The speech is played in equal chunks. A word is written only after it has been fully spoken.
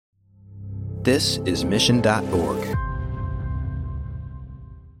This is Mission.org.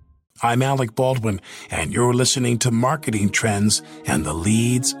 I'm Alec Baldwin, and you're listening to Marketing Trends and the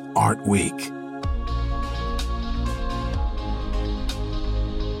Leads Aren't Weak.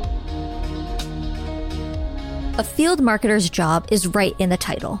 A field marketer's job is right in the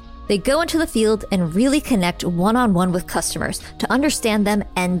title. They go into the field and really connect one-on-one with customers to understand them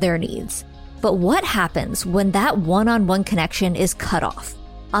and their needs. But what happens when that one-on-one connection is cut off?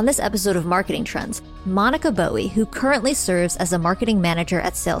 On this episode of Marketing Trends, Monica Bowie, who currently serves as a marketing manager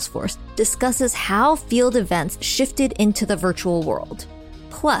at Salesforce, discusses how field events shifted into the virtual world.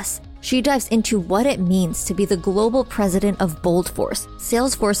 Plus, she dives into what it means to be the global president of BoldForce,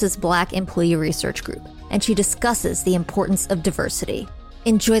 Salesforce's Black employee research group, and she discusses the importance of diversity.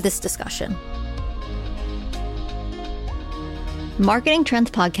 Enjoy this discussion. Marketing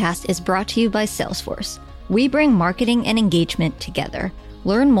Trends Podcast is brought to you by Salesforce. We bring marketing and engagement together.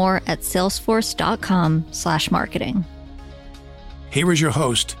 Learn more at salesforce.com/marketing. Here is your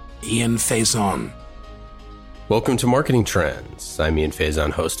host, Ian Faison. Welcome to Marketing Trends. I'm Ian Faison,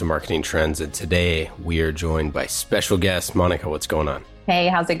 host of Marketing Trends, and today we are joined by special guest Monica. What's going on? Hey,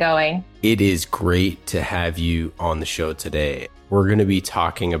 how's it going? It is great to have you on the show today. We're going to be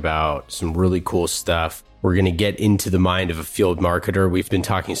talking about some really cool stuff. We're going to get into the mind of a field marketer. We've been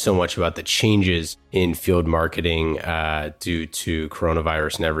talking so much about the changes in field marketing due to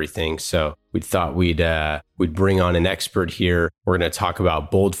coronavirus and everything. So we thought we'd bring on an expert here. We're going to talk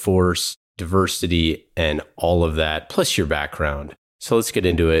about BoldForce, diversity, and all of that, plus your background. So let's get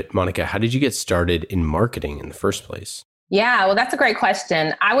into it. Monica, how did you get started in marketing in the first place? Yeah, well, that's a great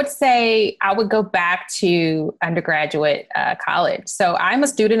question. I would say I would go back to undergraduate college. So I'm a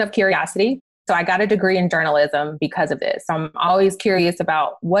student of curiosity. So I got a degree in journalism because of this. I'm always curious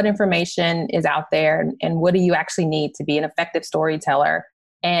about what information is out there and what do you actually need to be an effective storyteller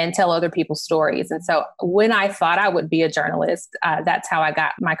and tell other people's stories. And so when I thought I would be a journalist, that's how I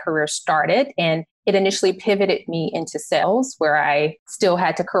got my career started. And it initially pivoted me into sales, where I still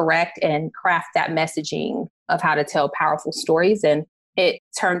had to correct and craft that messaging of how to tell powerful stories. And it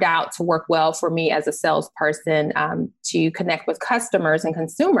turned out to work well for me as a salesperson to connect with customers and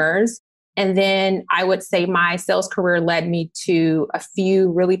consumers. And then I would say my sales career led me to a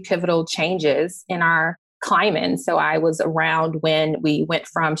few really pivotal changes in our climate. So I was around when we went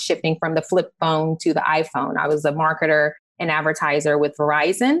from shifting from the flip phone to the iPhone. I was a marketer and advertiser with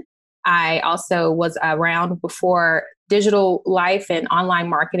Verizon. I also was around before digital life and online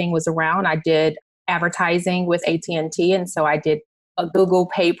marketing was around. I did advertising with AT&T. And so I did a Google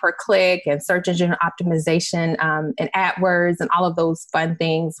pay per click and search engine optimization and AdWords and all of those fun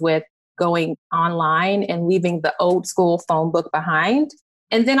things with going online and leaving the old school phone book behind.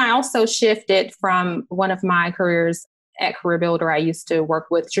 And then I also shifted from one of my careers at CareerBuilder. I used to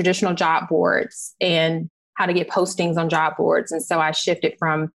work with traditional job boards and how to get postings on job boards. And so I shifted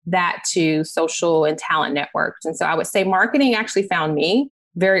from that to social and talent networks. And so I would say marketing actually found me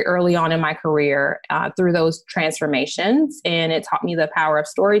very early on in my career through those transformations. And it taught me the power of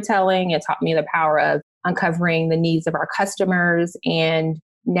storytelling. It taught me the power of uncovering the needs of our customers. And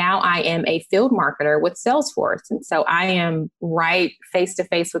now I am a field marketer with Salesforce. And so I am right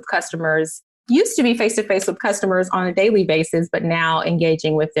face-to-face with customers. Used to be face-to-face with customers on a daily basis, but now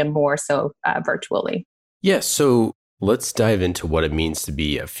engaging with them more so virtually. Yeah, so let's dive into what it means to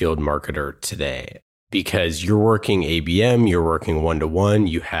be a field marketer today. Because you're working ABM, you're working one-to-one,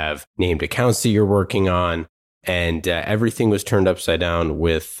 you have named accounts that you're working on, and everything was turned upside down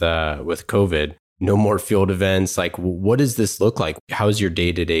with COVID. No more field events. Like, what does this look like? How's your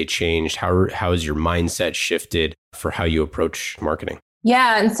day-to-day changed? How has your mindset shifted for how you approach marketing?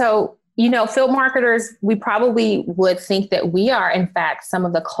 Yeah. And so, field marketers, we probably would think that we are, in fact, some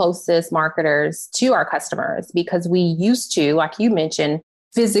of the closest marketers to our customers because we used to, like you mentioned,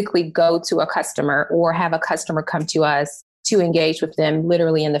 physically go to a customer or have a customer come to us to engage with them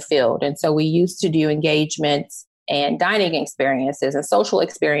literally in the field. And so we used to do engagements and dining experiences and social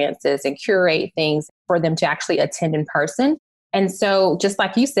experiences and curate things for them to actually attend in person. And so just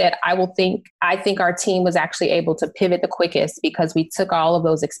like you said, I think our team was actually able to pivot the quickest because we took all of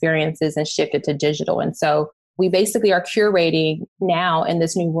those experiences and shifted to digital. And so we basically are curating now in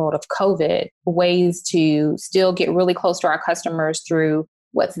this new world of COVID ways to still get really close to our customers through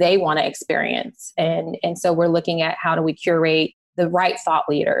what they want to experience. And so we're looking at how do we curate the right thought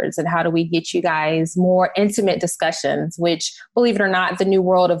leaders and how do we get you guys more intimate discussions, which, believe it or not, the new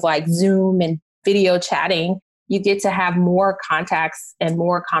world of like Zoom and video chatting, you get to have more contacts and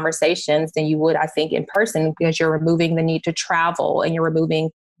more conversations than you would, I think, in person because you're removing the need to travel and you're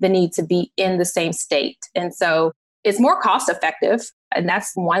removing the need to be in the same state. And so it's more cost effective And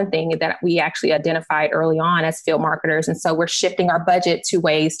that's one thing that we actually identified early on as field marketers. And so we're shifting our budget to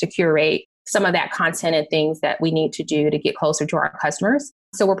ways to curate some of that content and things that we need to do to get closer to our customers.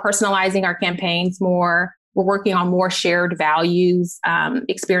 So we're personalizing our campaigns more. We're working on more shared values,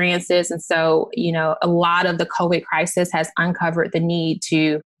 experiences. And so, a lot of the COVID crisis has uncovered the need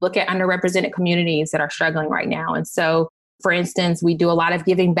to look at underrepresented communities that are struggling right now. And so, for instance, we do a lot of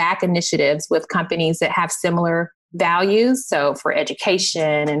giving back initiatives with companies that have similar values. So for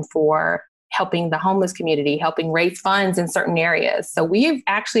education and for helping the homeless community, helping raise funds in certain areas. So we've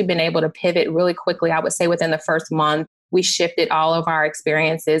actually been able to pivot really quickly. I would say within the first month, we shifted all of our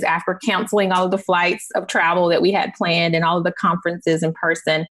experiences after canceling all of the flights of travel that we had planned and all of the conferences in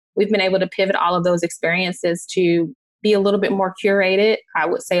person. We've been able to pivot all of those experiences to be a little bit more curated, I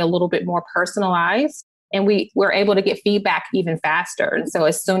would say a little bit more personalized. And we're able to get feedback even faster. And so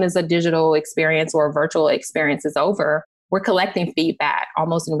as soon as a digital experience or a virtual experience is over, we're collecting feedback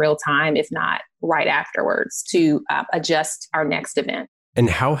almost in real time, if not right afterwards, to adjust our next event. And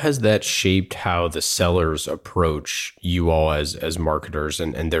how has that shaped how the sellers approach you all as marketers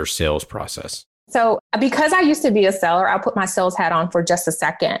and their sales process? So because I used to be a seller, I'll put my sales hat on for just a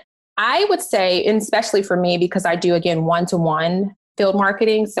second. I would say, and especially for me, because I do, again, one-to-one field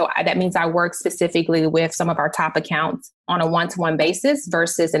marketing. So that means I work specifically with some of our top accounts on a one-to-one basis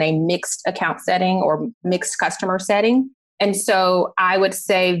versus in a mixed account setting or mixed customer setting. And so I would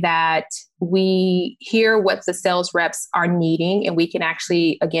say that we hear what the sales reps are needing, and we can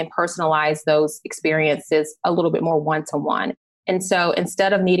actually, again, personalize those experiences a little bit more one-to-one. And so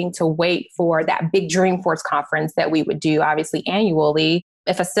instead of needing to wait for that big Dreamforce conference that we would do, obviously annually,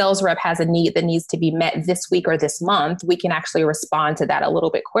 if a sales rep has a need that needs to be met this week or this month, we can actually respond to that a little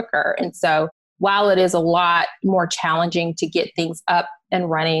bit quicker. And so while it is a lot more challenging to get things up and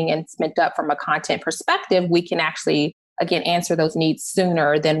running and spent up from a content perspective, we can actually, again, answer those needs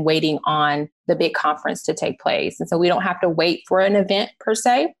sooner than waiting on the big conference to take place. And so we don't have to wait for an event per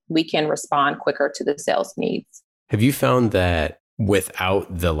se. We can respond quicker to the sales needs. Have you found that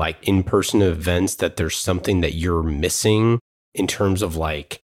without the in-person events that there's something that you're missing in terms of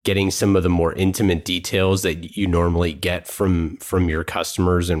getting some of the more intimate details that you normally get from your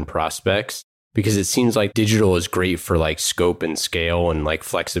customers and prospects? Because it seems like digital is great for scope and scale and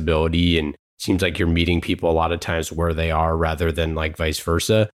flexibility, and seems like you're meeting people a lot of times where they are rather than vice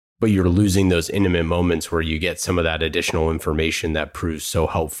versa. But you're losing those intimate moments where you get some of that additional information that proves so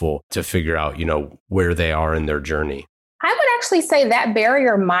helpful to figure out, where they are in their journey. I would actually say that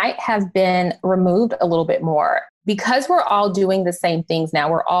barrier might have been removed a little bit more because we're all doing the same things now.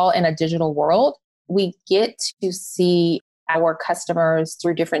 We're all in a digital world. We get to see our customers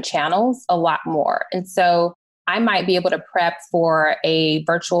through different channels a lot more. And so I might be able to prep for a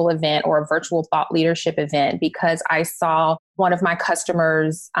virtual event or a virtual thought leadership event because I saw one of my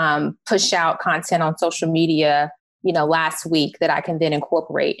customers push out content on social media, last week that I can then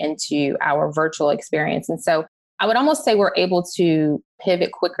incorporate into our virtual experience. And so I would almost say we're able to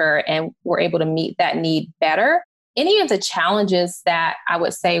pivot quicker and we're able to meet that need better. Any of the challenges that I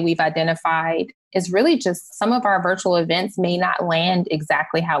would say we've identified is really just some of our virtual events may not land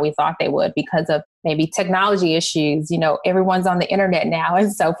exactly how we thought they would because of maybe technology issues. Everyone's on the internet now.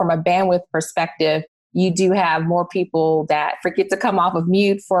 And so from a bandwidth perspective, you do have more people that forget to come off of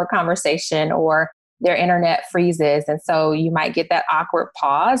mute for a conversation or their internet freezes. And so you might get that awkward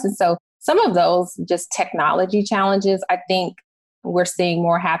pause. And so some of those just technology challenges, I think we're seeing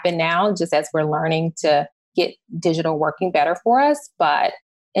more happen now just as we're learning to get digital working better for us. But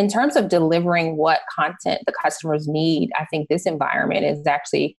in terms of delivering what content the customers need, I think this environment is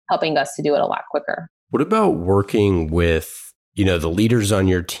actually helping us to do it a lot quicker. What about working with, the leaders on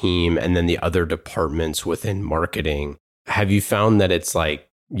your team and then the other departments within marketing? Have you found that it's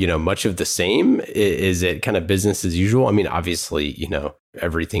much of the same? Is it kind of business as usual? I mean, obviously,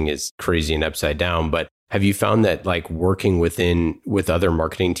 everything is crazy and upside down, but have you found that working with other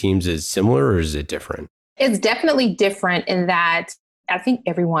marketing teams is similar or is it different? It's definitely different in that I think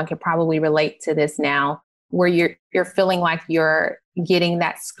everyone can probably relate to this now, where you're feeling like you're getting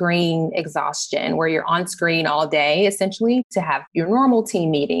that screen exhaustion, where you're on screen all day, essentially, to have your normal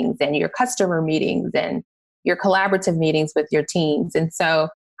team meetings and your customer meetings and your collaborative meetings with your teams. And so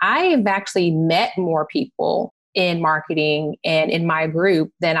I've actually met more people in marketing and in my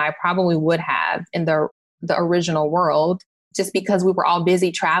group than I probably would have in the original world, just because we were all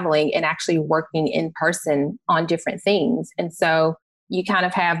busy traveling and actually working in person on different things. And so you kind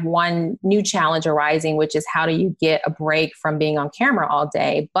of have one new challenge arising, which is how do you get a break from being on camera all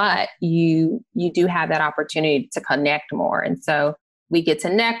day? But you do have that opportunity to connect more. And so we get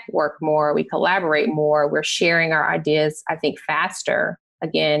to network more, we collaborate more, we're sharing our ideas, I think, faster.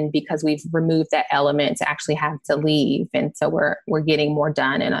 Again, because we've removed that element to actually have to leave. And so we're getting more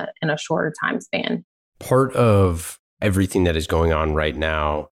done in a shorter time span. Part of everything that is going on right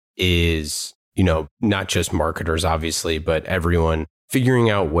now is, not just marketers, obviously, but everyone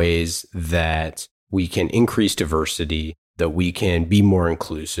figuring out ways that we can increase diversity, that we can be more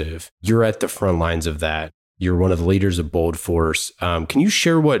inclusive. You're at the front lines of that. You're one of the leaders of Boldforce. Can you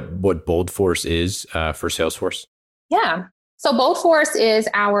share what Boldforce is for Salesforce? Yeah. So Boldforce is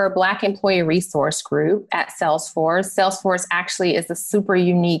our Black employee resource group at Salesforce. Salesforce actually is a super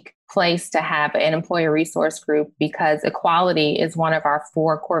unique place to have an employee resource group because equality is one of our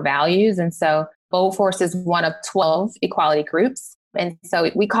 4 core values. And so Boldforce is one of 12 equality groups. And so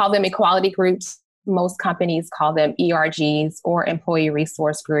we call them equality groups. Most companies call them ERGs or employee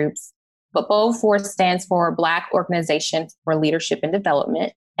resource groups. But Boldforce stands for Black Organization for Leadership and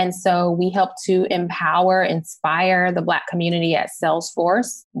Development. And so we help to empower, inspire the Black community at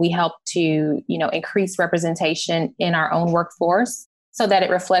Salesforce. We help to, increase representation in our own workforce so that it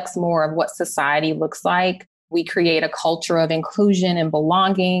reflects more of what society looks like. We create a culture of inclusion and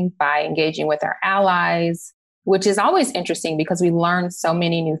belonging by engaging with our allies, which is always interesting because we learn so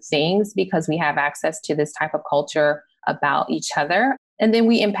many new things because we have access to this type of culture about each other. And then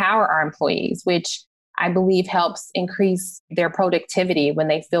we empower our employees, which I believe helps increase their productivity when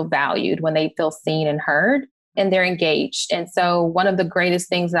they feel valued, when they feel seen and heard, and they're engaged. And so one of the greatest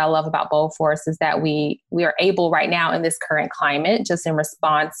things that I love about Boldforce is that we are able right now in this current climate, just in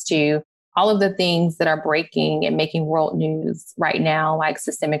response to all of the things that are breaking and making world news right now, like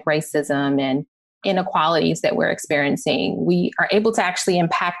systemic racism and inequalities that we're experiencing, we are able to actually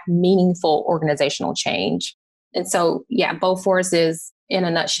impact meaningful organizational change. And so, Boldforce is, in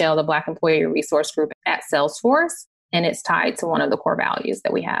a nutshell, the Black employee resource group at Salesforce, and it's tied to one of the core values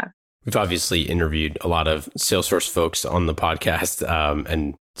that we have. We've obviously interviewed a lot of Salesforce folks on the podcast,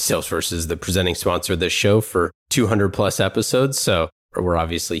 and Salesforce is the presenting sponsor of this show for 200 plus episodes. So we're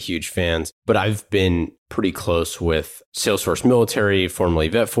obviously huge fans, but I've been pretty close with Salesforce Military, formerly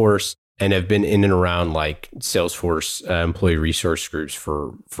VetForce, and have been in and around like Salesforce employee resource groups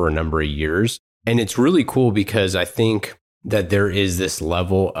for a number of years. And it's really cool because I think that there is this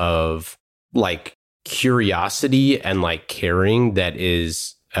level of like curiosity and like caring that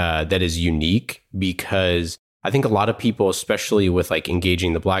is unique, because I think a lot of people, especially with like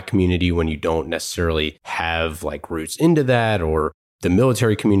engaging the Black community when you don't necessarily have like roots into that, or the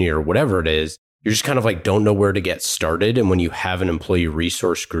military community or whatever it is, you're just kind of like don't know where to get started. And when you have an employee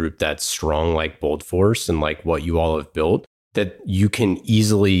resource group that's strong like Boldforce and like what you all have built, that you can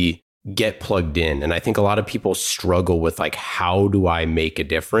easily get plugged in. And I think a lot of people struggle with like, how do I make a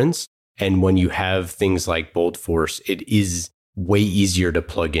difference? And when you have things like Boldforce, it is way easier to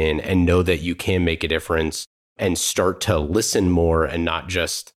plug in and know that you can make a difference and start to listen more and not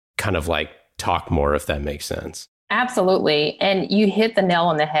just kind of like talk more, if that makes sense. Absolutely. And you hit the nail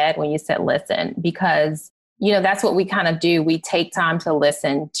on the head when you said listen, because that's what we kind of do. We take time to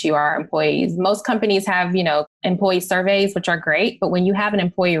listen to our employees. Most companies have, employee surveys, which are great. But when you have an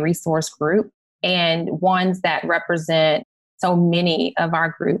employee resource group and ones that represent so many of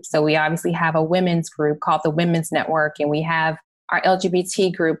our groups, so we obviously have a women's group called the Women's Network, and we have our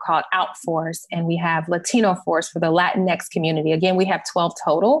LGBT group called Outforce, and we have Latino Force for the Latinx community. Again, we have 12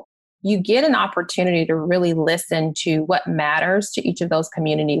 total. You get an opportunity to really listen to what matters to each of those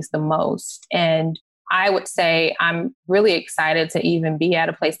communities the most. And I would say I'm really excited to even be at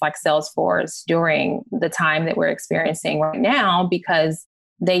a place like Salesforce during the time that we're experiencing right now, because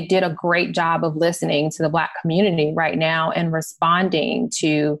they did a great job of listening to the Black community right now and responding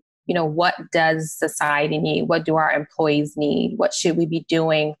to, what does society need? What do our employees need? What should we be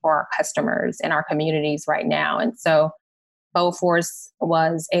doing for our customers and our communities right now? And so Boldforce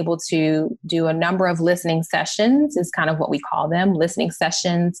was able to do a number of listening sessions, is kind of what we call them, listening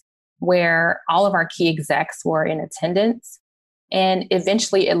sessions, where all of our key execs were in attendance. And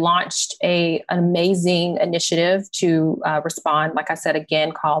eventually it launched an amazing initiative to respond, like I said,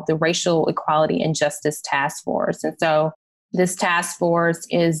 again, called the Racial Equality and Justice Task Force. And so this task force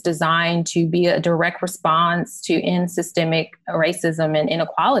is designed to be a direct response to end systemic racism and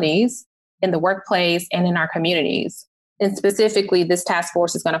inequalities in the workplace and in our communities. And specifically, this task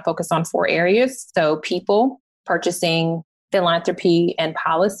force is going to focus on 4 areas. So people, purchasing, philanthropy, and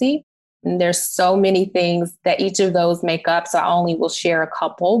policy. And there's so many things that each of those make up. So I only will share a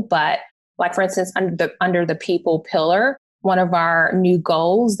couple. But like, for instance, under the people pillar, one of our new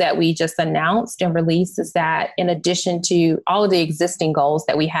goals that we just announced and released is that in addition to all of the existing goals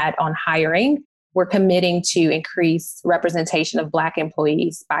that we had on hiring, we're committing to increase representation of Black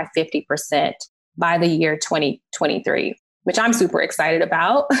employees by 50% by the year 2023, which I'm super excited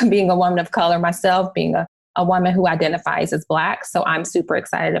about, being a woman of color myself, being a woman who identifies as Black. So I'm super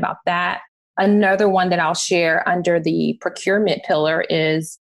excited about that. Another one that I'll share under the procurement pillar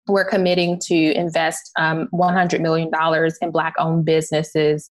is we're committing to invest $100 million in Black-owned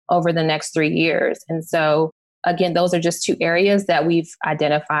businesses over the next 3 years. And so, again, those are just 2 areas that we've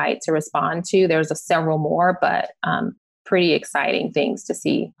identified to respond to. There's several more, but pretty exciting things to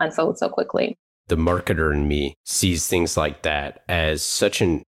see unfold so quickly. The marketer in me sees things like that as such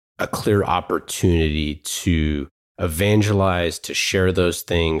a clear opportunity to evangelize, to share those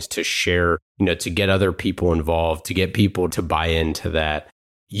things, to share, to get other people involved, to get people to buy into that.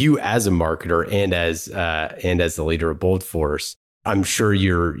 You as a marketer and as the leader of Bold Force, I'm sure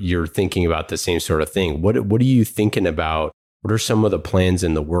you're thinking about the same sort of thing. What are you thinking about? What are some of the plans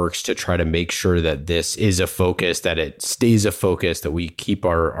in the works to try to make sure that this is a focus, that it stays a focus, that we keep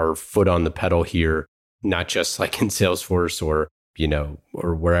our foot on the pedal here, not just like in Salesforce or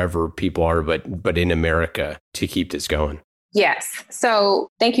wherever people are, but in America, to keep this going? Yes. So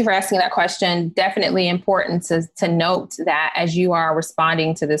thank you for asking that question. Definitely important to note that as you are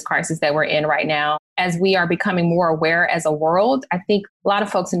responding to this crisis that we're in right now, as we are becoming more aware as a world, I think a lot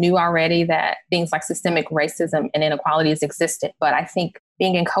of folks knew already that things like systemic racism and inequalities existed. But I think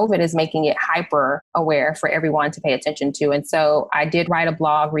being in COVID is making it hyper aware for everyone to pay attention to. And so I did write a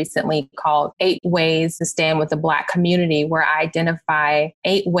blog recently called 8 Ways to Stand with the Black Community, where I identify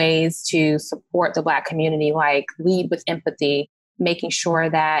 8 ways to support the Black community, like lead with empathy, making sure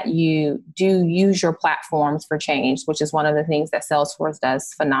that you do use your platforms for change, which is one of the things that Salesforce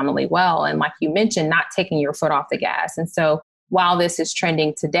does phenomenally well. And like you mentioned, not taking your foot off the gas. And so while this is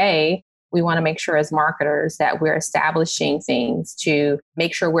trending today, we want to make sure as marketers that we're establishing things to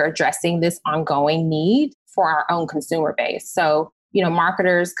make sure we're addressing this ongoing need for our own consumer base. So,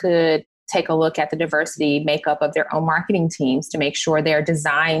 marketers could take a look at the diversity makeup of their own marketing teams to make sure they're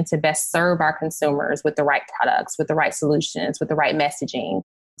designed to best serve our consumers with the right products, with the right solutions, with the right messaging.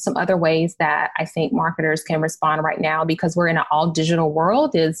 Some other ways that I think marketers can respond right now, because we're in an all digital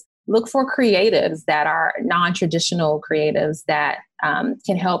world, is look for creatives that are non-traditional creatives that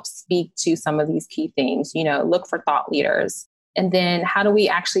can help speak to some of these key things. Look for thought leaders. And then how do we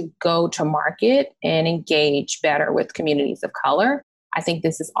actually go to market and engage better with communities of color? I think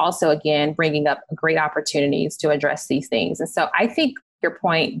this is also, again, bringing up great opportunities to address these things. And so I think your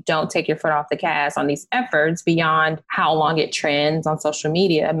point, don't take your foot off the gas on these efforts beyond how long it trends on social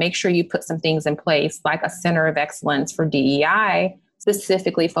media. Make sure you put some things in place like a center of excellence for DEI,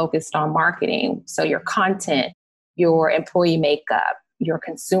 specifically focused on marketing. So your content, your employee makeup, your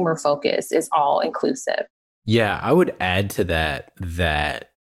consumer focus is all inclusive. Yeah, I would add to that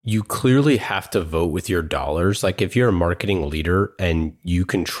you clearly have to vote with your dollars. Like if you're a marketing leader and you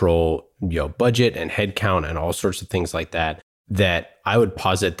control, budget and headcount and all sorts of things like that I would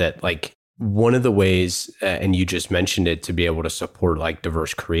posit that like one of the ways, and you just mentioned it, to be able to support like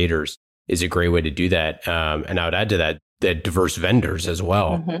diverse creators is a great way to do that. And I would add to that diverse vendors as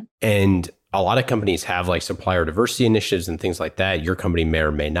well. Mm-hmm. And a lot of companies have like supplier diversity initiatives and things like that. Your company may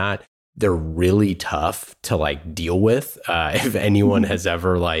or may not. They're really tough to like deal with. If anyone has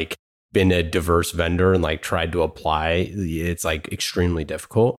ever like been a diverse vendor and like tried to apply, it's like extremely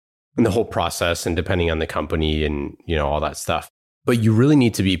difficult in the whole process, and depending on the company and, all that stuff. But you really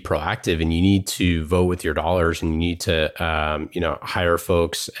need to be proactive, and you need to vote with your dollars, and you need to, hire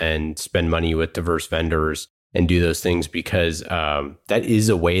folks and spend money with diverse vendors and do those things, because that is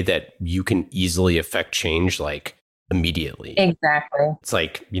a way that you can easily affect change like immediately. Exactly. It's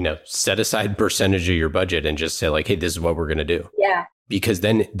like, set aside percentage of your budget and just say like, hey, this is what we're going to do. Yeah. Because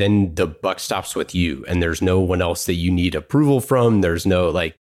then the buck stops with you, and there's no one else that you need approval from. There's no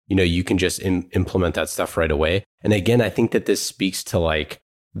like, you can just implement that stuff right away. And again, I think that this speaks to like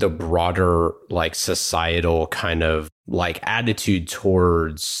the broader like societal kind of like attitude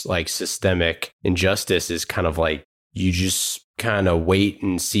towards like systemic injustice is kind of like, you just kind of wait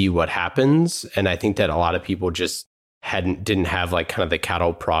and see what happens. And I think that a lot of people just didn't have like kind of the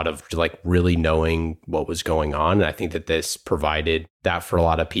cattle prod of like really knowing what was going on. And I think that this provided that for a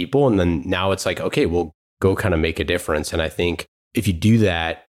lot of people. And then now it's like, okay, we'll go kind of make a difference. And I think if you do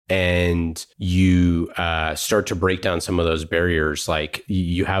that and you start to break down some of those barriers, like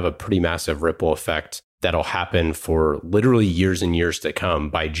you have a pretty massive ripple effect that'll happen for literally years and years to come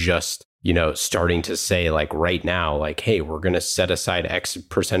by just, starting to say like right now, like, hey, we're going to set aside X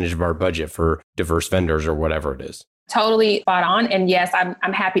percentage of our budget for diverse vendors or whatever it is. Totally spot on. And yes,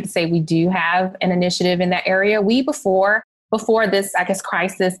 I'm happy to say we do have an initiative in that area. Before before this, I guess,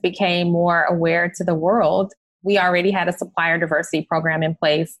 crisis became more aware to the world, we already had a supplier diversity program in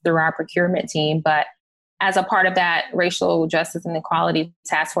place through our procurement team. But as a part of that racial justice and equality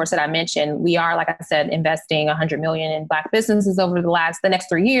task force that I mentioned, we are, like I said, investing $100 million in Black businesses over the next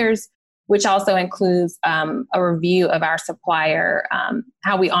 3 years, which also includes a review of our supplier,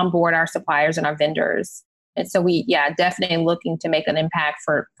 how we onboard our suppliers and our vendors. And so definitely looking to make an impact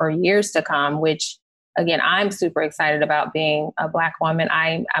for years to come, which again, I'm super excited about being a Black woman.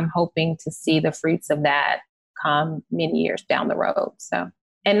 I'm hoping to see the fruits of that come many years down the road. So,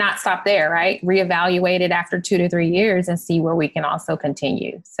 and not stop there, right? Reevaluate it after 2 to 3 years and see where we can also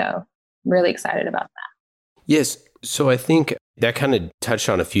continue. So I'm really excited about that. Yes. So I think that kind of touched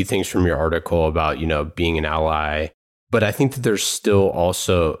on a few things from your article about, being an ally. But I think that there's still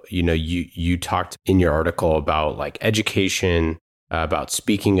also, you talked in your article about like education, about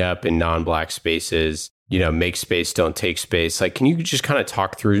speaking up in non-Black spaces, make space, don't take space. Like, can you just kind of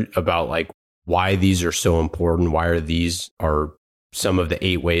talk through about like why these are so important? Why these are some of the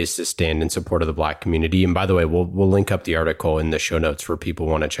 8 ways to stand in support of the Black community? And by the way, we'll link up the article in the show notes for people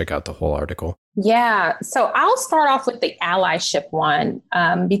who want to check out the whole article. Yeah. So I'll start off with the allyship one,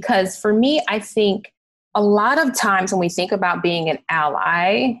 because for me, I think a lot of times when we think about being an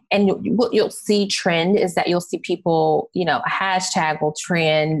ally, and what you'll see trend is that you'll see people, a hashtag will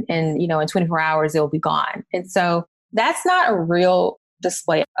trend and, in 24 hours, it'll be gone. And so that's not a real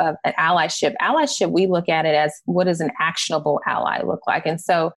display of an allyship. Allyship, we look at it as what does an actionable ally look like? And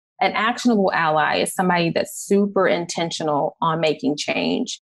so an actionable ally is somebody that's super intentional on making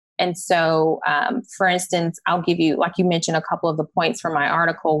change. And so, for instance, I'll give you, like you mentioned, a couple of the points from my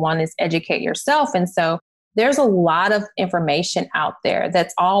article. One is educate yourself. And so there's a lot of information out there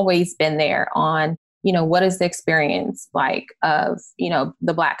that's always been there on, what is the experience like of,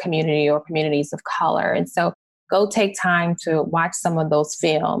 the Black community or communities of color. And so go take time to watch some of those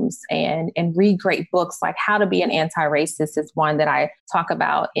films and read great books like How to Be an Anti-Racist is one that I talk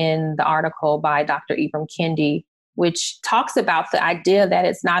about in the article by Dr. Ibram Kendi, which talks about the idea that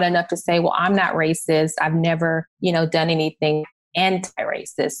it's not enough to say, well, I'm not racist. I've never, done anything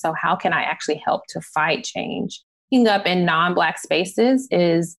anti-racist. So how can I actually help to fight change? Speaking up in non-Black spaces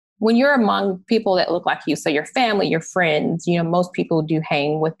is when you're among people that look like you. So your family, your friends, most people do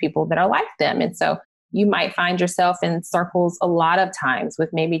hang with people that are like them. And so you might find yourself in circles a lot of times with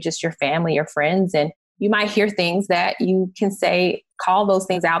maybe just your family or friends. And you might hear things that you can say, call those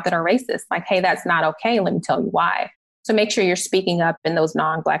things out that are racist. Like, hey, that's not okay. Let me tell you why. So make sure you're speaking up in those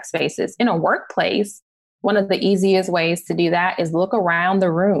non-Black spaces. In a workplace, one of the easiest ways to do that is look around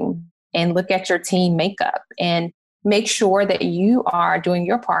the room and look at your team makeup and make sure that you are doing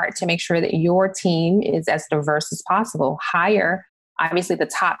your part to make sure that your team is as diverse as possible. Hire, obviously, the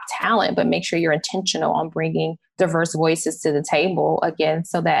top talent, but make sure you're intentional on bringing diverse voices to the table, again,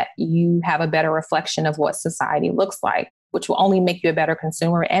 so that you have a better reflection of what society looks like, which will only make you a better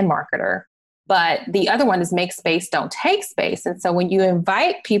consumer and marketer. But the other one is make space, don't take space. And so when you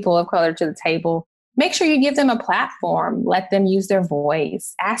invite people of color to the table, make sure you give them a platform, let them use their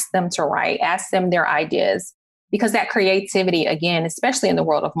voice, ask them to write, ask them their ideas, because that creativity, again, especially in the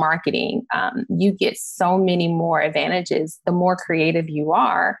world of marketing, you get so many more advantages the more creative you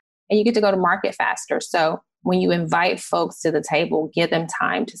are, and you get to go to market faster. So when you invite folks to the table, give them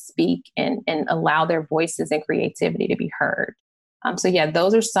time to speak and allow their voices and creativity to be heard.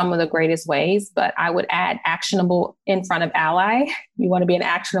 Those are some of the greatest ways, but I would add actionable in front of ally. You want to be an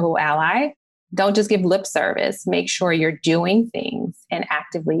actionable ally. Don't just give lip service. Make sure you're doing things and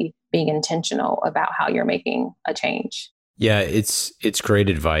actively being intentional about how you're making a change. Yeah, it's great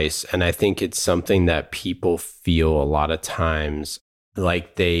advice. And I think it's something that people feel a lot of times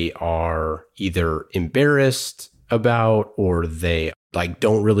like they are either embarrassed about or they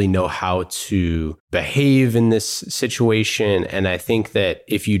don't really know how to behave in this situation. And I think that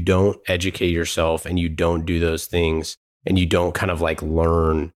if you don't educate yourself and you don't do those things and you don't kind of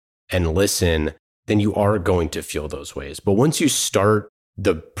learn and listen, then you are going to feel those ways. But once you start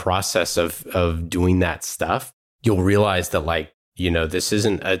the process of doing that stuff, you'll realize that this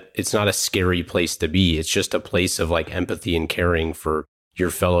it's not a scary place to be. It's just a place of empathy and caring for your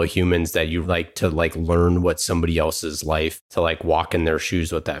fellow humans, that you like to learn what somebody else's life, to walk in their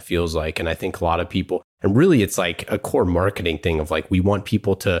shoes, what that feels like. And I think a lot of people, and really it's a core marketing thing of we want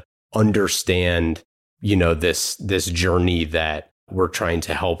people to understand, this journey that we're trying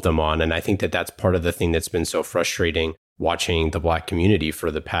to help them on. And I think that that's part of the thing that's been so frustrating watching the Black community for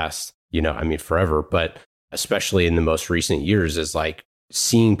the past, forever, but especially in the most recent years, is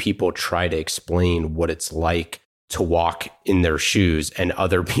seeing people try to explain what it's like to walk in their shoes and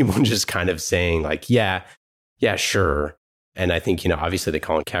other people just kind of saying yeah, sure. And I think, obviously the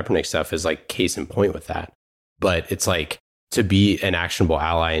Colin Kaepernick stuff is like case in point with that. But it's like to be an actionable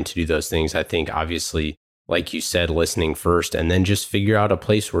ally and to do those things, I think obviously, like you said, listening first and then just figure out a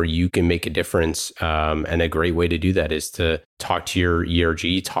place where you can make a difference. And a great way to do that is to talk to your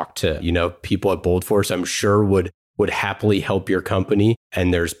ERG, talk to, people at Boldforce, I'm sure would happily help your company.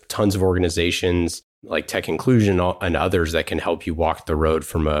 And there's tons of organizations like Tech Inclusion and others that can help you walk the road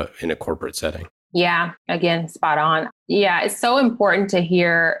in a corporate setting. Yeah, again, spot on. Yeah, it's so important to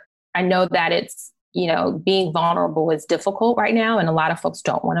hear. I know that it's, being vulnerable is difficult right now, and a lot of folks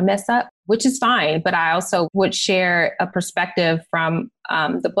don't want to mess up, which is fine. But I also would share a perspective from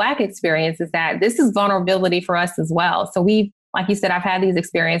the Black experience is that this is vulnerability for us as well. So like you said, I've had these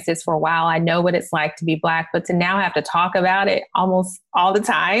experiences for a while. I know what it's like to be Black, but to now have to talk about it almost all the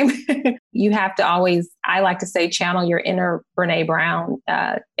time, you have to always, I like to say, channel your inner Brene Brown.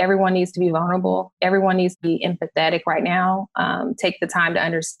 Everyone needs to be vulnerable. Everyone needs to be empathetic right now. Take the time to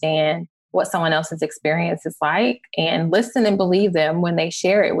understand what someone else's experience is like and listen and believe them when they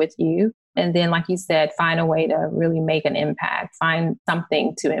share it with you. And then, like you said, find a way to really make an impact, find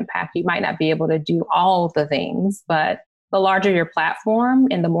something to impact. You might not be able to do all the things, but the larger your platform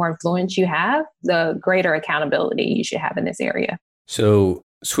and the more influence you have, the greater accountability you should have in this area. So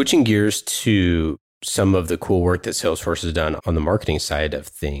switching gears to some of the cool work that Salesforce has done on the marketing side of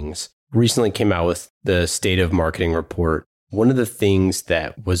things, recently came out with the State of Marketing report. One of the things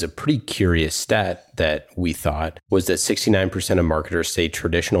that was a pretty curious stat that we thought was that 69% of marketers say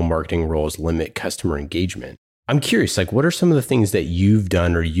traditional marketing roles limit customer engagement. I'm curious, what are some of the things that you've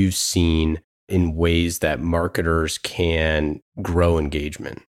done or you've seen in ways that marketers can grow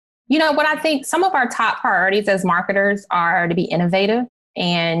engagement? What I think some of our top priorities as marketers are to be innovative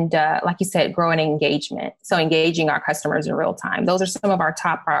and, like you said, growing engagement. So engaging our customers in real time. Those are some of our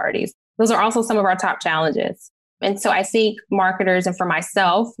top priorities. Those are also some of our top challenges. And so I think marketers, and for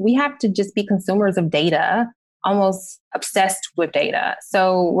myself, we have to just be consumers of data, almost obsessed with data.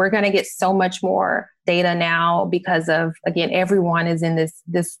 So we're going to get so much more data now because of, again, everyone is in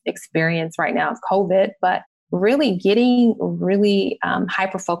this experience right now of COVID, but really getting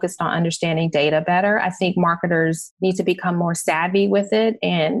hyper-focused on understanding data better. I think marketers need to become more savvy with it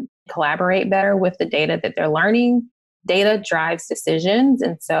and collaborate better with the data that they're learning. Data drives decisions.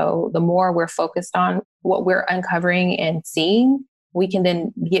 And so the more we're focused on what we're uncovering and seeing, we can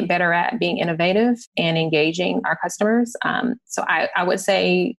then get better at being innovative and engaging our customers. So I would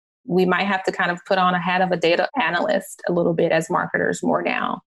say we might have to kind of put on a hat of a data analyst a little bit as marketers more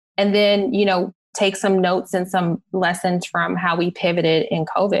now. And then, take some notes and some lessons from how we pivoted in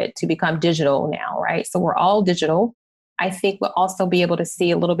COVID to become digital now, right? So we're all digital. I think we'll also be able to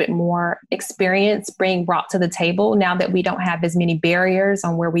see a little bit more experience being brought to the table now that we don't have as many barriers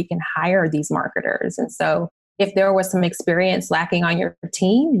on where we can hire these marketers. And so if there was some experience lacking on your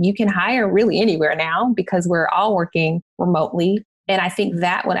team, you can hire really anywhere now because we're all working remotely. And I think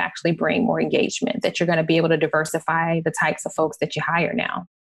that would actually bring more engagement, that you're going to be able to diversify the types of folks that you hire now.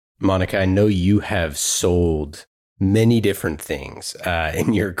 Monica, I know you have sold many different things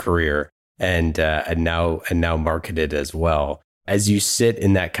in your career. And now marketed as well. As you sit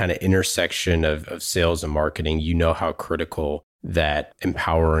in that kind of intersection of sales and marketing, you know how critical that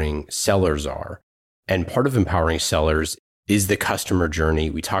empowering sellers are. And part of empowering sellers is the customer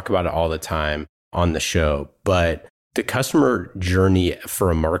journey. We talk about it all the time on the show, but the customer journey for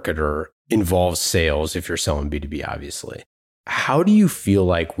a marketer involves sales if you're selling B2B, obviously. How do you feel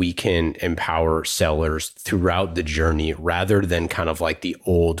like we can empower sellers throughout the journey rather than kind of like the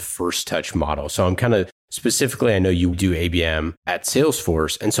old first touch model? So I'm kind of specifically, I know you do ABM at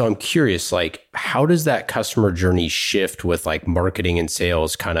Salesforce. And so I'm curious, how does that customer journey shift with marketing and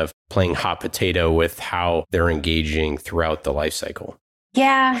sales kind of playing hot potato with how they're engaging throughout the life cycle?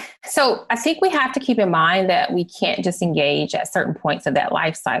 Yeah. So I think we have to keep in mind that we can't just engage at certain points of that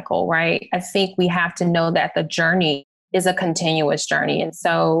life cycle, right? I think we have to know that the journey is a continuous journey. And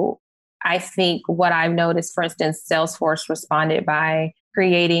so I think what I've noticed, for instance, Salesforce responded by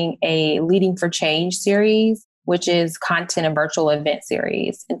creating a Leading for Change series, which is content and virtual event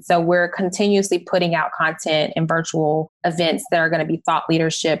series. And so we're continuously putting out content and virtual events that are going to be thought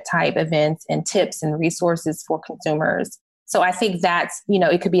leadership type events and tips and resources for consumers. So I think that's,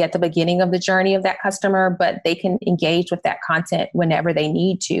 it could be at the beginning of the journey of that customer, but they can engage with that content whenever they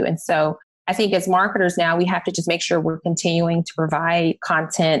need to. And so I think as marketers now, we have to just make sure we're continuing to provide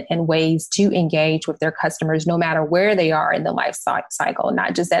content and ways to engage with their customers, no matter where they are in the life cycle,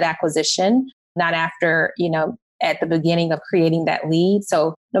 not just at acquisition, not after, at the beginning of creating that lead.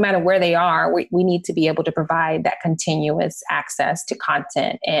 So no matter where they are, we need to be able to provide that continuous access to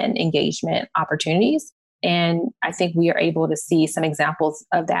content and engagement opportunities. And I think we are able to see some examples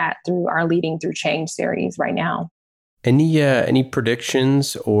of that through our Leading Through Change series right now. Any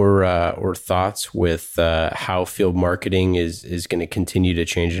predictions or thoughts with how field marketing is going to continue to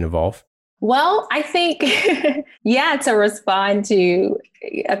change and evolve? Well, I think, to respond to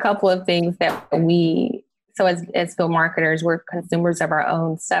a couple of things that as field marketers, we're consumers of our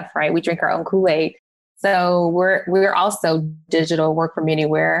own stuff, right? We drink our own Kool-Aid. So we're also digital, work from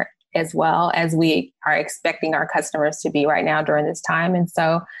anywhere, as well as we are expecting our customers to be right now during this time. And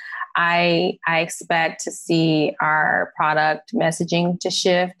so I expect to see our product messaging to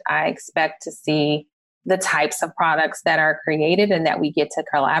shift. I expect to see the types of products that are created and that we get to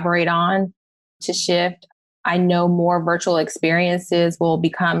collaborate on to shift. I know more virtual experiences will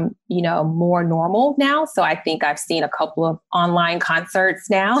become, more normal now. So I think I've seen a couple of online concerts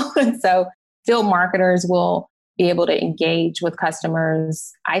now. And so field marketers will be able to engage with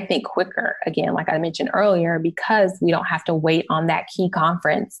customers, I think, quicker, again, like I mentioned earlier, because we don't have to wait on that key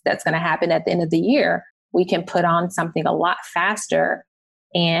conference that's going to happen at the end of the year. We can put on something a lot faster.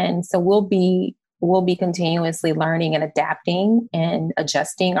 And so we'll be continuously learning and adapting and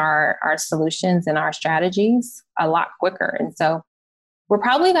adjusting our solutions and our strategies a lot quicker. And so we're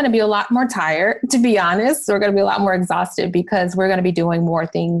probably going to be a lot more tired, to be honest. We're going to be a lot more exhausted because we're going to be doing more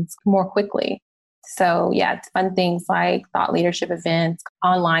things more quickly. So it's fun things like thought leadership events,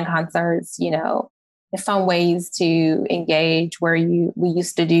 online concerts, fun ways to engage where we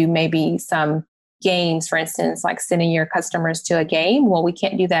used to do maybe some games, for instance, like sending your customers to a game. Well, we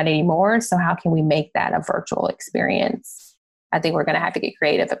can't do that anymore. So how can we make that a virtual experience? I think we're going to have to get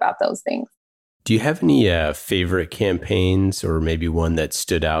creative about those things. Do you have any favorite campaigns or maybe one that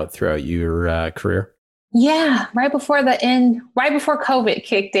stood out throughout your career? Yeah, right before COVID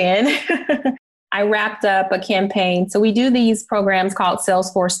kicked in, I wrapped up a campaign. So we do these programs called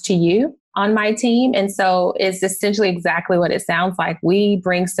Salesforce to You on my team. And so it's essentially exactly what it sounds like. We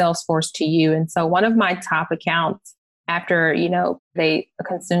bring Salesforce to you. And so one of my top accounts, after, they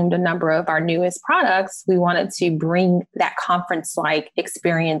consumed a number of our newest products, we wanted to bring that conference-like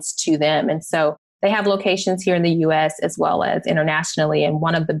experience to them. And so they have locations here in the US as well as internationally. And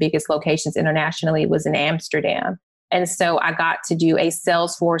one of the biggest locations internationally was in Amsterdam. And so I got to do a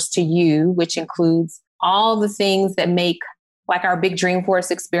Salesforce to You, which includes all the things that make like our big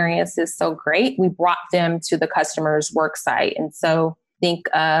Dreamforce experience is so great. We brought them to the customer's work site. And so think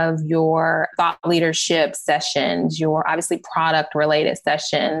of your thought leadership sessions, your obviously product related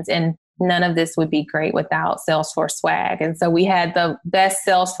sessions, and none of this would be great without Salesforce swag. And so we had the best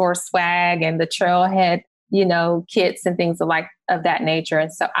Salesforce swag and the Trailhead, kits and things of that nature.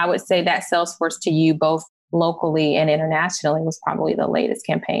 And so I would say that Salesforce to You, both locally and internationally, was probably the latest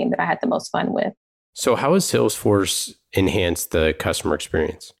campaign that I had the most fun with. So how has Salesforce enhanced the customer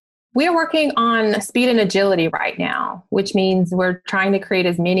experience? We're working on speed and agility right now, which means we're trying to create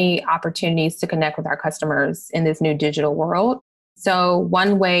as many opportunities to connect with our customers in this new digital world. So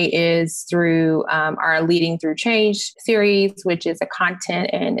one way is through our Leading Through Change series, which is a content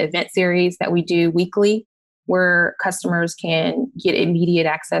and event series that we do weekly, where customers can get immediate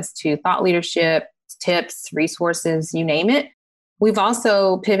access to thought leadership, tips, resources, you name it. We've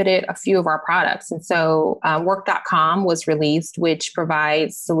also pivoted a few of our products. And so Work.com was released, which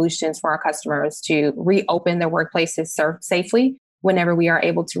provides solutions for our customers to reopen their workplaces safely whenever we are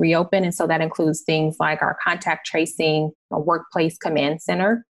able to reopen. And so that includes things like our contact tracing, a workplace command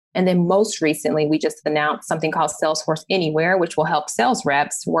center. And then most recently, we just announced something called Salesforce Anywhere, which will help sales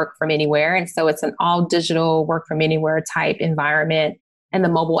reps work from anywhere. And so it's an all digital work from anywhere type environment. And the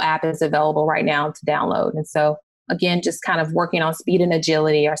mobile app is available right now to download. And so again, just kind of working on speed and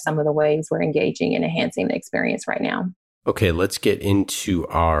agility are some of the ways we're engaging and enhancing the experience right now. Okay, let's get into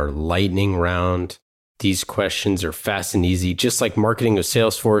our lightning round. These questions are fast and easy, just like marketing with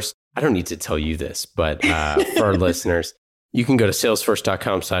Salesforce. I don't need to tell you this, but for our listeners, you can go to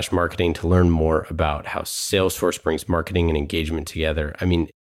salesforce.com/marketing to learn more about how Salesforce brings marketing and engagement together. I mean,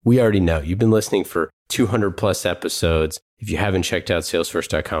 we already know you've been listening for 200 plus episodes. If you haven't checked out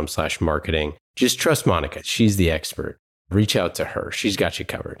salesforce.com/marketing, just trust Monica. She's the expert. Reach out to her. She's got you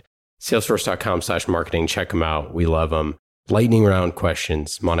covered. Salesforce.com/marketing. Check them out. We love them. Lightning round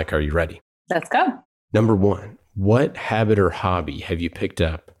questions. Monica, are you ready? Let's go. Number one, what habit or hobby have you picked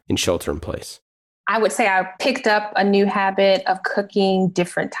up in shelter in place? I would say I picked up a new habit of cooking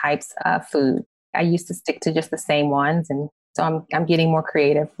different types of food. I used to stick to just the same ones. And so I'm getting more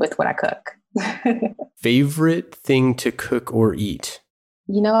creative with what I cook. Favorite thing to cook or eat?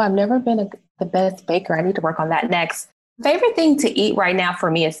 I've never been the best baker. I need to work on that next. Favorite thing to eat right now for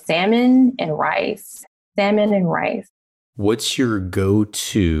me is salmon and rice. Salmon and rice. What's your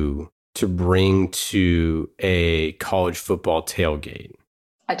go-to to bring to a college football tailgate?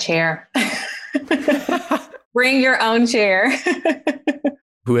 A chair. Bring your own chair.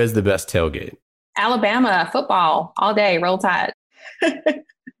 Who has the best tailgate? Alabama football all day, Roll Tide.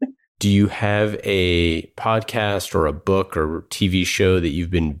 Do you have a podcast or a book or TV show that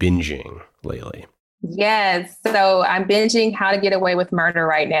you've been binging lately? Yes. So I'm binging How to Get Away with Murder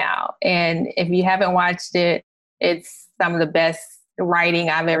right now. And if you haven't watched it, it's some of the best writing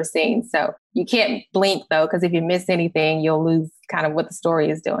I've ever seen. So you can't blink though, because if you miss anything, you'll lose kind of what the story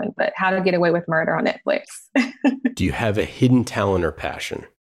is doing. But How to Get Away with Murder on Netflix. Do you have a hidden talent or passion?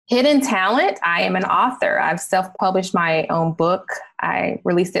 Hidden talent. I am an author. I've self-published my own book. I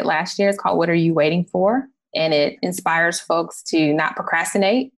released it last year. It's called What Are You Waiting For? And it inspires folks to not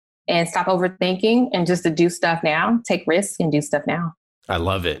procrastinate and stop overthinking and just to do stuff now, take risks and do stuff now. I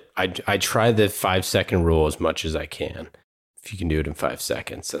love it. I try the 5-second rule as much as I can. If you can do it in 5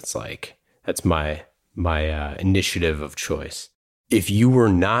 seconds, that's my initiative of choice. If you were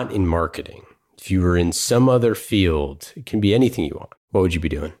not in marketing, if you were in some other field, it can be anything you want, what would you be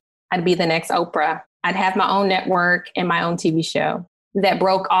doing? I'd be the next Oprah. I'd have my own network and my own TV show that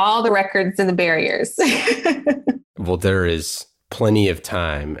broke all the records and the barriers. Well, there is plenty of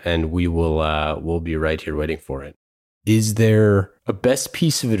time, and we'll be right here waiting for it. Is there a best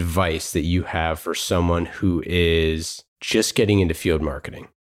piece of advice that you have for someone who is just getting into field marketing?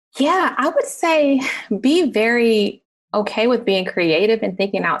 Yeah, I would say be very okay with being creative and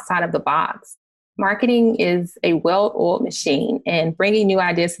thinking outside of the box. Marketing is a well-oiled machine, and bringing new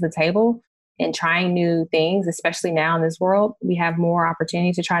ideas to the table and trying new things, especially now in this world, we have more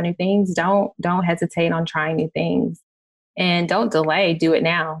opportunity to try new things. Don't hesitate on trying new things, and don't delay. Do it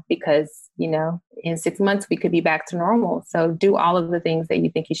now, because, in 6 months we could be back to normal. So do all of the things that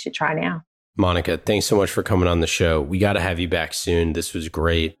you think you should try now. Monica, thanks so much for coming on the show. We got to have you back soon. This was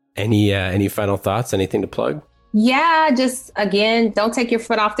great. Any final thoughts? Anything to plug? Yeah, just again, don't take your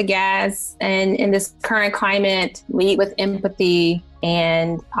foot off the gas. And in this current climate, lead with empathy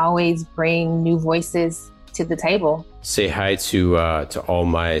and always bring new voices to the table. Say hi to all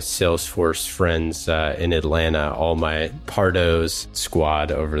my Salesforce friends in Atlanta, all my Pardos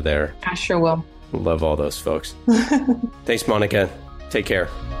squad over there. I sure will. Love all those folks. Thanks, Monica. Take care.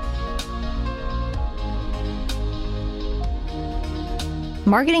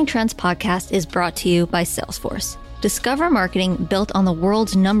 Marketing Trends Podcast is brought to you by Salesforce. Discover marketing built on the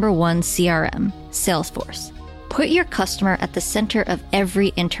world's #1 CRM, Salesforce. Put your customer at the center of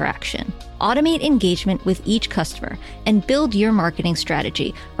every interaction. Automate engagement with each customer and build your marketing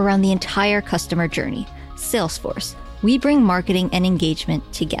strategy around the entire customer journey. Salesforce. We bring marketing and engagement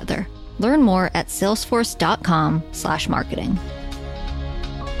together. Learn more at salesforce.com/marketing.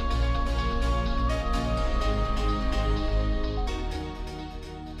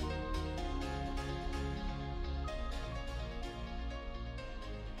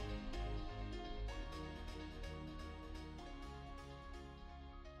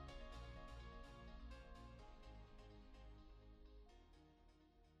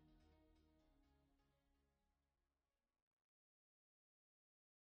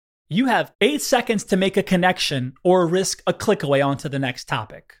 You have 8 seconds to make a connection or risk a click away onto the next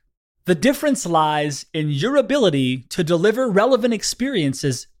topic. The difference lies in your ability to deliver relevant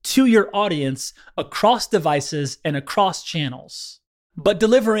experiences to your audience across devices and across channels. But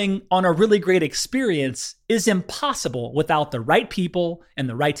delivering on a really great experience is impossible without the right people and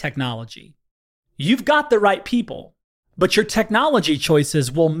the right technology. You've got the right people, but your technology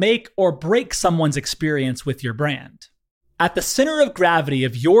choices will make or break someone's experience with your brand. At the center of gravity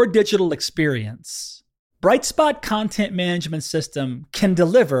of your digital experience, Brightspot Content Management System can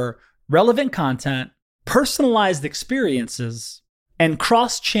deliver relevant content, personalized experiences, and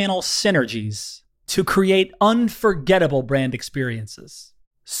cross-channel synergies to create unforgettable brand experiences,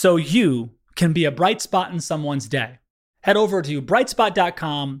 so you can be a bright spot in someone's day. Head over to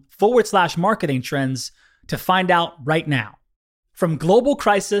brightspot.com/marketing trends to find out right now. From global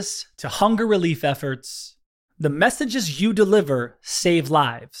crisis to hunger relief efforts, the messages you deliver save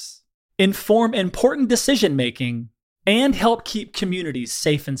lives, inform important decision-making, and help keep communities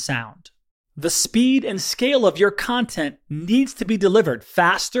safe and sound. The speed and scale of your content needs to be delivered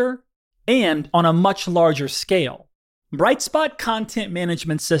faster and on a much larger scale. Brightspot Content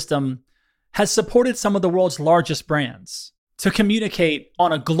Management System has supported some of the world's largest brands to communicate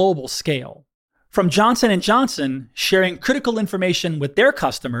on a global scale. From Johnson & Johnson sharing critical information with their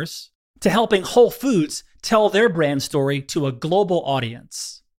customers to helping Whole Foods tell their brand story to a global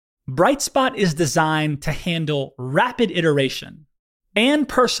audience. Brightspot is designed to handle rapid iteration and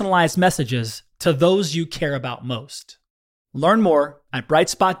personalized messages to those you care about most. Learn more at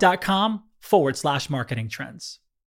brightspot.com/marketing trends.